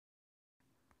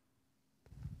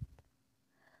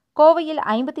கோவையில்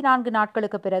 54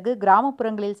 நாட்களுக்கு பிறகு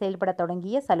கிராமப்புறங்களில் செயல்பட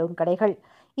தொடங்கிய சலூன் கடைகள்.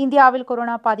 இந்தியாவில்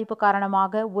கொரோனா பாதிப்பு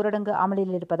காரணமாக ஊரடங்கு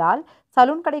அமலில் இருப்பதால்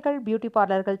சலூன் கடைகள், பியூட்டி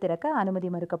பார்லர்கள் திறக்க அனுமதி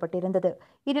மறுக்கப்பட்டிருந்தது.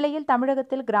 இந்நிலையில்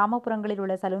தமிழகத்தில் கிராமப்புறங்களில்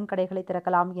உள்ள சலூன் கடைகளை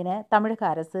திறக்கலாம் என தமிழக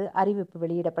அரசு அறிவிப்பு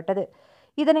வெளியிடப்பட்டது.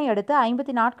 இதனையடுத்து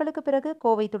 50 நாட்களுக்கு பிறகு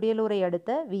கோவை துடியலூரை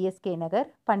அடுத்த விஎஸ்கே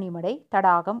நகர், பன்னிமடை,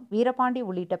 தடாகம், வீரபாண்டி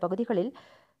உள்ளிட்ட பகுதிகளில்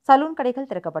சலூன் கடைகள்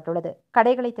திறக்கப்பட்டுள்ளது.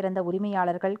 கடைகளை திறந்த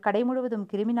உரிமையாளர்கள் கடை முழுவதும்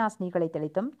கிருமிநாசினிகளை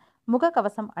தெளித்தும்,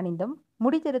 முகக்கவசம் அணிந்தும்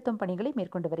முடி திருத்தும் பணிகளை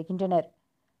மேற்கொண்டு வருகின்றனர்.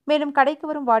 மேலும் கடைக்கு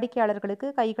வரும் வாடிக்கையாளர்களுக்கு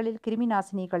கைகளில்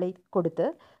கிருமிநாசினிகளை கொடுத்து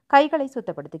கைகளை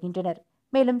சுத்தப்படுத்துகின்றனர்.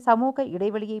 மேலும் சமூக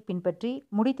இடைவெளியை பின்பற்றி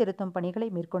முடி திருத்தும் பணிகளை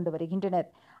மேற்கொண்டு வருகின்றனர்.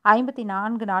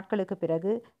 54 நாட்களுக்கு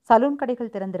பிறகு சலூன்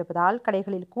கடைகள் திறந்திருப்பதால்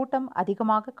கடைகளில் கூட்டம்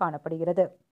அதிகமாக காணப்படுகிறது.